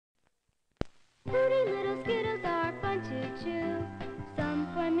Fruity little Skittles are fun to chew. Some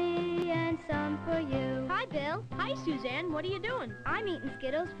for me and some for you. Hi, Bill. Hi, Suzanne. What are you doing? I'm eating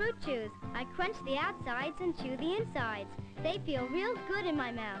Skittles fruit chews. I crunch the outsides and chew the insides. They feel real good in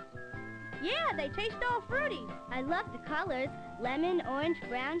my mouth. Yeah, they taste all fruity. I love the colors. Lemon, orange,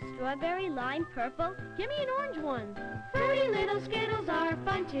 brown, strawberry, lime, purple. Give me an orange one. Fruity little Skittles are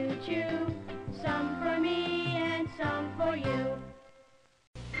fun to chew. Some for me and some for you.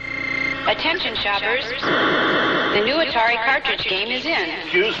 Attention shoppers, the new Atari cartridge game is in.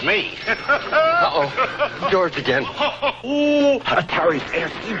 Excuse me. Uh-oh, George again. Ooh, Atari's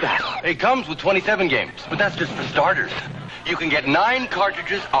AFC battle. It comes with 27 games, but that's just for starters. You can get 9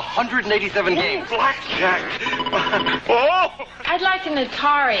 cartridges, 187 games. Blackjack. Oh! I'd like an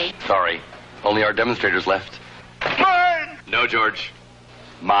Atari. Sorry, only our demonstrators left. Mine! No, George.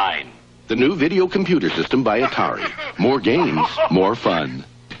 Mine. The new video computer system by Atari. More games, more fun.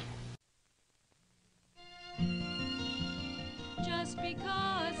 Just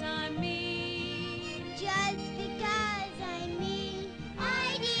because I'm me. Just because I'm me,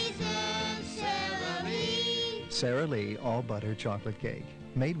 I deserve Sara Lee. Sara Lee all butter chocolate cake.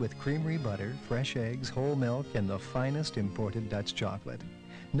 Made with creamery butter, fresh eggs, whole milk, and the finest imported Dutch chocolate.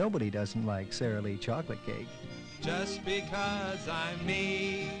 Nobody doesn't like Sara Lee chocolate cake. Just because I'm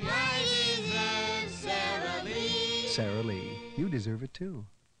me. I deserve Sara Lee. Sara Lee, you deserve it too.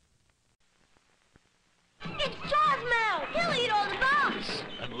 It's Charmin. He'll eat all the box.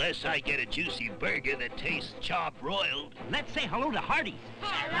 Unless I get a juicy burger that tastes chop-broiled. Let's say hello to Hardees.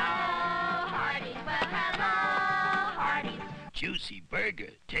 Hello, Hardees. Well, hello, Hardees. Juicy burger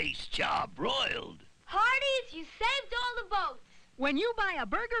tastes chop-broiled. Hardees, you saved all the votes. When you buy a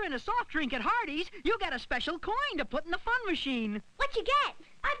burger and a soft drink at Hardees, you get a special coin to put in the fun machine. What you get?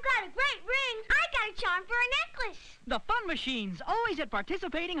 I've got a great ring. I got a charm for a necklace. The fun machines, always at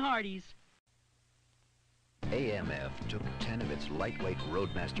participating Hardees. AMF took 10 of its lightweight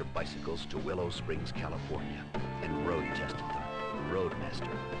Roadmaster bicycles to Willow Springs, California, and road tested them. Roadmaster.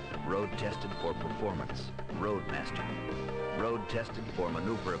 Road tested for performance. Roadmaster. Road tested for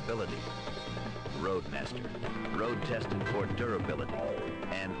maneuverability. Roadmaster. Road tested for durability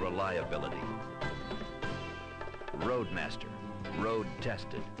and reliability. Roadmaster. Road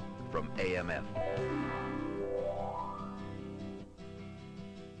tested from AMF.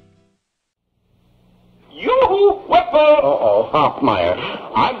 Yoo-hoo, Whipple! Uh-oh,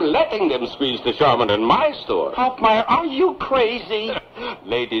 Hoffmeyer. I'm letting them squeeze the Charmin in my store. Hoffmeyer, are you crazy?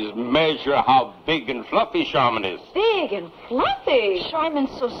 Ladies, measure how big and fluffy Charmin is. Big and fluffy.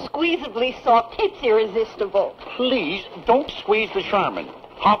 Charmin's so squeezably soft, it's irresistible. Please, don't squeeze the Charmin.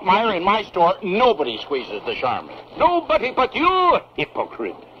 Hoffmeyer, in my store, nobody squeezes the Charmin. Nobody but you,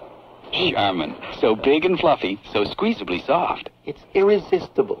 hypocrite. Charmin, so big and fluffy, so squeezably soft. It's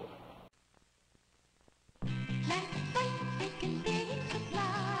irresistible.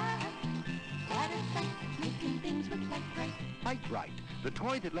 Lite-Brite, the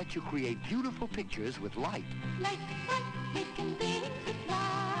toy that lets you create beautiful pictures with light.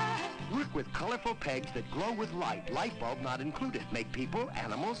 Work with colorful pegs that glow with light, light bulb not included. Make people,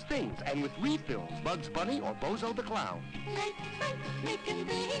 animals, things, and with refills, Bugs Bunny or Bozo the Clown.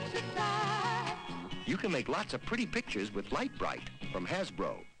 You can make lots of pretty pictures with Lite-Brite from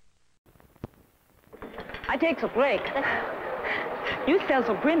Hasbro. I take a break. You sell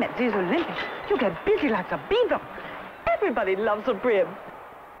some Brim at these Olympics. You get busy like a beaver. Everybody loves a Brim.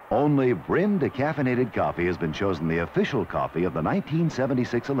 Only Brim decaffeinated coffee has been chosen the official coffee of the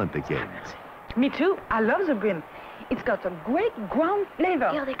 1976 Olympic Games. Me too. I love the Brim. It's got a great ground flavor.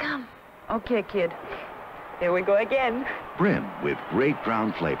 Here they come. Okay, kid. Here we go again. Brim with great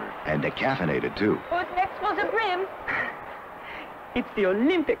ground flavor and decaffeinated too. Who's next for the Brim? It's the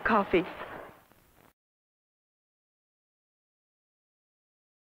Olympic coffee.